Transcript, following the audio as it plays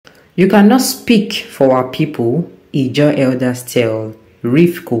You cannot speak for our people, Ijaw elders tell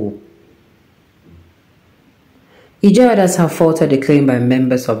Rifko. Ijaw elders have faulted the claim by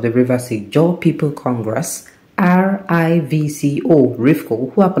members of the Rivers Ijaw People Congress, RIVCO,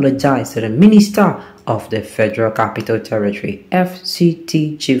 Rifko, who apologized to the Minister of the Federal Capital Territory,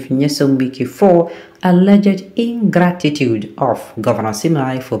 FCT Chief Nyesom Wike, for alleged ingratitude of Governor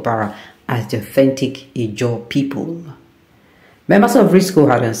Simeon Fubara as the authentic Ijaw people. Members of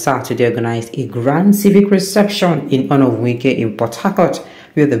RISCO had on Saturday organized a grand civic reception in honor of Wike in Port Harcourt,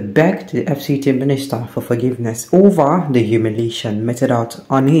 where they begged the FCT minister for forgiveness over the humiliation meted out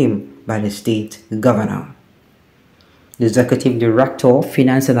on him by the state governor. The Executive Director of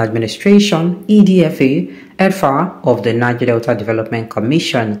Finance and Administration, EDFA, EDFA of the Niger Delta Development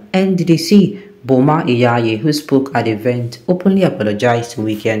Commission, NDDC, Boma Ijaw, who spoke at the event, openly apologized to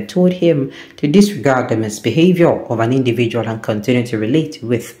Wike and told him to disregard the misbehavior of an individual and continue to relate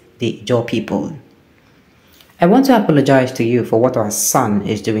with the Ijaw people. I want to apologize to you for what our son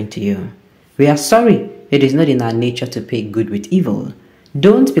is doing to you. We are sorry. It is not in our nature to pay good with evil.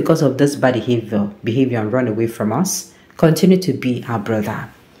 Don't, because of this bad behavior and run away from us. Continue to be our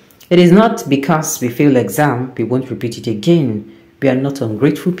brother. It is not because we fail exam, we won't repeat it again. We are not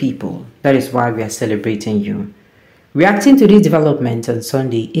ungrateful people. That is why we are celebrating you. Reacting to this development on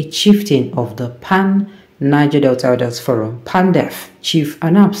Sunday, a chieftain of the Pan-Niger Delta Elders Forum, PANDEF, Chief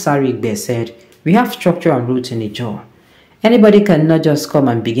Anab Sarigbe, said, "We have structure and roots in Ijaw. Anybody cannot just come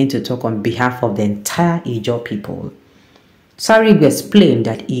and begin to talk on behalf of the entire Ijaw people." Sarigbe explained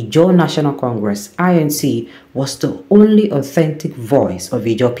that Ijaw National Congress, INC, was the only authentic voice of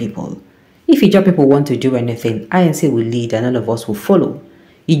Ijaw people. If Ijaw people want to do anything, INC will lead and all of us will follow.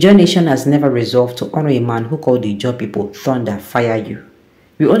 Ijaw Nation has never resolved to honor a man who called the Ijaw people thunder, fire you.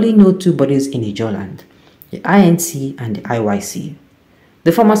 We only know two bodies in Ijaw land, the INC and the IYC.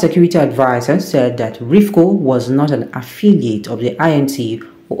 The former security advisor said that Rifko was not an affiliate of the INC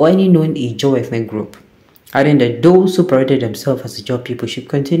or any known Ijaw ethnic group, adding that those who paraded themselves as Ijaw people should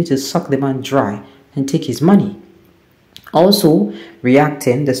continue to suck the man dry and take his money. Also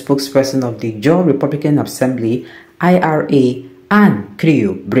reacting, the spokesperson of the Ijaw Republican Assembly, IRA, Anne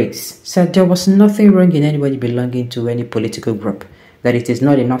Creo Briggs, said there was nothing wrong in anybody belonging to any political group, that it is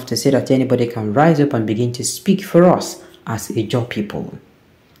not enough to say that anybody can rise up and begin to speak for us as Ijaw people.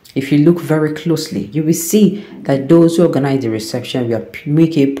 If you look very closely, you will see that those who organized the reception were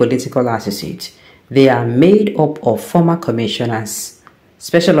Wike political associates. They are made up of former commissioners,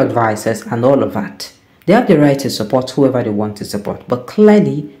 special advisors, and all of that. They have the right to support whoever they want to support, but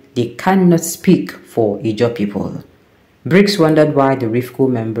clearly they cannot speak for Ijaw people. Briggs wondered why the Rifko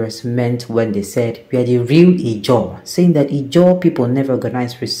members meant when they said, "We are the real Ijaw," saying that Ijaw people never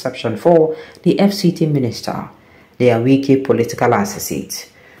organized reception for the FCT minister. They are Wike political associates.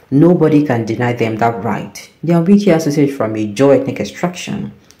 Nobody can deny them that right. They are Wike associates from Ijaw ethnic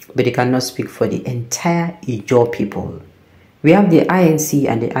extraction, but they cannot speak for the entire Ijaw people. We have the INC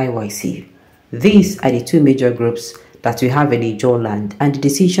and the IYC. These are the two major groups that we have in Ijaw land, and the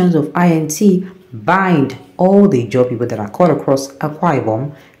decisions of INC bind all the Ijaw people that are cut across Akwa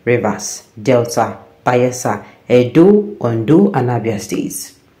Ibom, Rivers, Delta, Bayelsa, Edo, Ondo, and Abia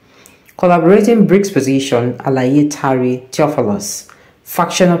states. Collaborating Briggs position, Alaye Tari Theophilus,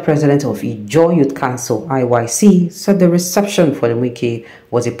 factional president of Ijaw Youth Council, IYC, said the reception for the Wike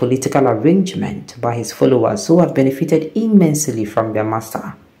was a political arrangement by his followers who have benefited immensely from their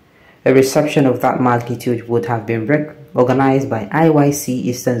master. A reception of that magnitude would have been organized by IYC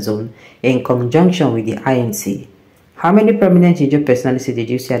Eastern Zone in conjunction with the INC. How many prominent Ijaw personalities did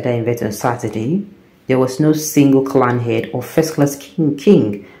you see at that event on Saturday? There was no single clan head or first-class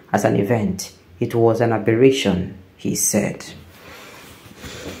king as an event. It was an aberration, he said.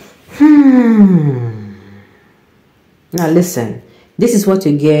 Now listen, this is what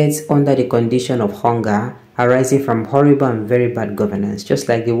you get under the condition of hunger arising from horrible and very bad governance, just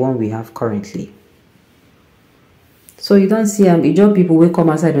like the one we have currently. So you don't see Ijaw people will come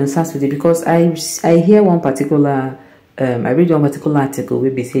outside on Saturday, because I hear one particular I read one particular article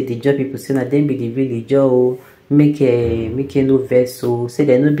where they say the Ijaw people say that they be the real Ijaw, make a no vessel, say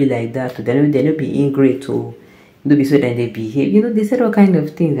they not be like that, they not be ingrate to. Do be so that they behave. You know, they said all kind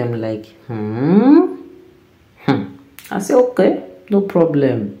of things. I'm like, I say, okay, no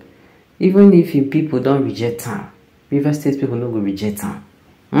problem. Even if people don't reject her, River State people don't go reject her.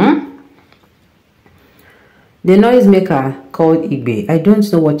 The noisemaker called Igbe. I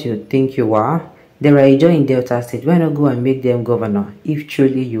don't know what you think you are. There are Ijaw in Delta State. Why not go and make them governor if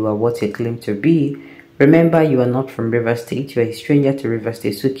truly you are what you claim to be? Remember, you are not from River State. You are a stranger to River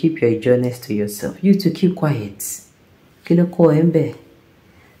State, so keep your Ijawness to yourself. You to keep quiet.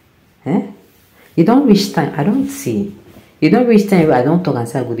 Eh? You don't reach time. I don't see. You don't reach time where I don't talk and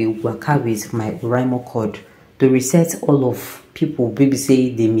say I go dey waka with my rhyme code to reset all of people. Baby say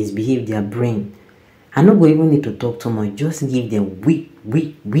they misbehave their brain. I no go even need to talk too much. Just give them weak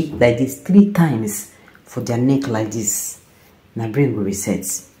like this 3 times for their neck like this. My brain will reset.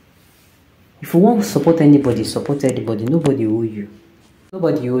 If you want to support anybody, support anybody. Nobody owe you.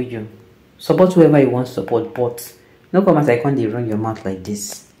 Nobody owe you. Support whoever you want to support, but no come as I can't run your mouth like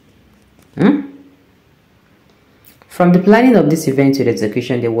this. From the planning of this event to the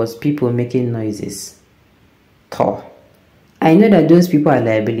execution, there was people making noises. I know that those people are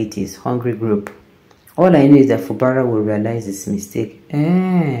liabilities, hungry group. All I know is that Fubara will realize his mistake.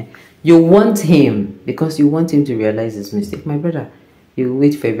 You want him because you want him to realize his mistake. My brother, you will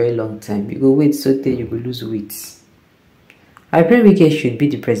wait for a very long time. You will wait so that you will lose weight. I pray Wike should be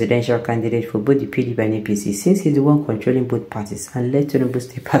the presidential candidate for both the PDP and APC since he's the one controlling both parties, and let Tinubu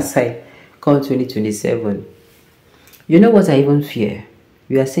step aside come 2027. You know what I even fear?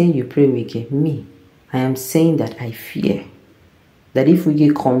 You are saying you pray Wike. Me, I am saying that I fear that if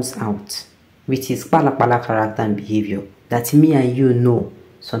Wike comes out with his pala character and behavior, that me and you know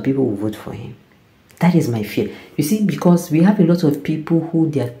some people will vote for him. That is my fear. You see, because we have a lot of people who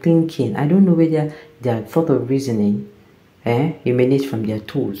they are thinking, I don't know whether their thought of reasoning emanate from their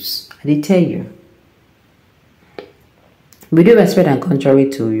tools. They tell you. With due respect and contrary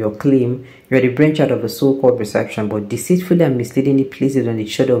to your claim, you are the brainchild of the so-called reception, but deceitfully and misleadingly placed it on the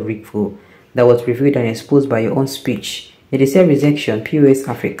shoulder of Rico that was revealed and exposed by your own speech. In the same rejection, POS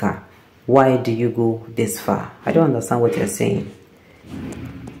Africa. Why do you go this far? I don't understand what you're saying.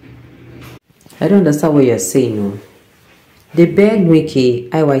 I don't understand what you're saying. No. They begged Wike,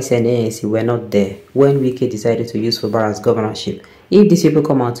 IYC and ANC were not there when Wike decided to use Fubara's governorship. If these people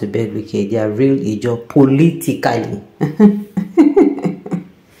come out to beg Wike, they are real Ijaw politically.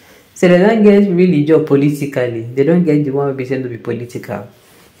 So they don't get real Ijaw politically. They don't get the one who be said to be political.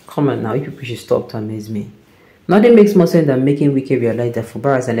 Come on now, you people should stop to amaze me. Nothing makes more sense than making Wike realize that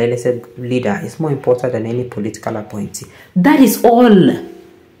Fubara as an elected leader is more important than any political appointee. That is all.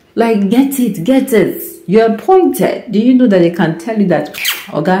 Like, get it. You're appointed. Do you know that they can tell you that,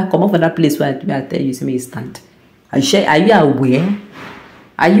 okay, come up from that place where I tell you, see me stand? Are you aware?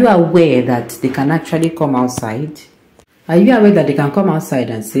 Are you aware that they can actually come outside? Are you aware that they can come outside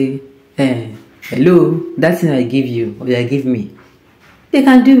and say, hello, that thing I give you, or you give me? They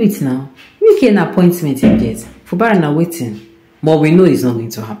can do it now. We get an appointment in this. Fubara now waiting. But we know it's not going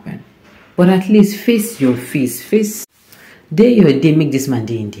to happen. But at least face your face. Day your day, make this man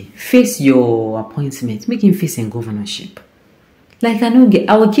day in day. Face your appointment. Make him face in governorship. Like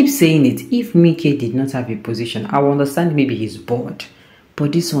I will keep saying it. If Mike did not have a position, I will understand maybe he's bored.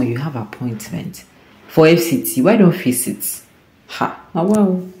 But this one, you have appointment for FCT. Why don't face it? Ha. Oh,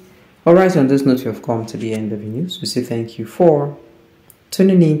 well. Alright, on this note, we have come to the end of the news. We say thank you for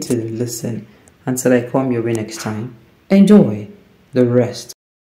tuning in to listen. Until I come your way next time, enjoy the rest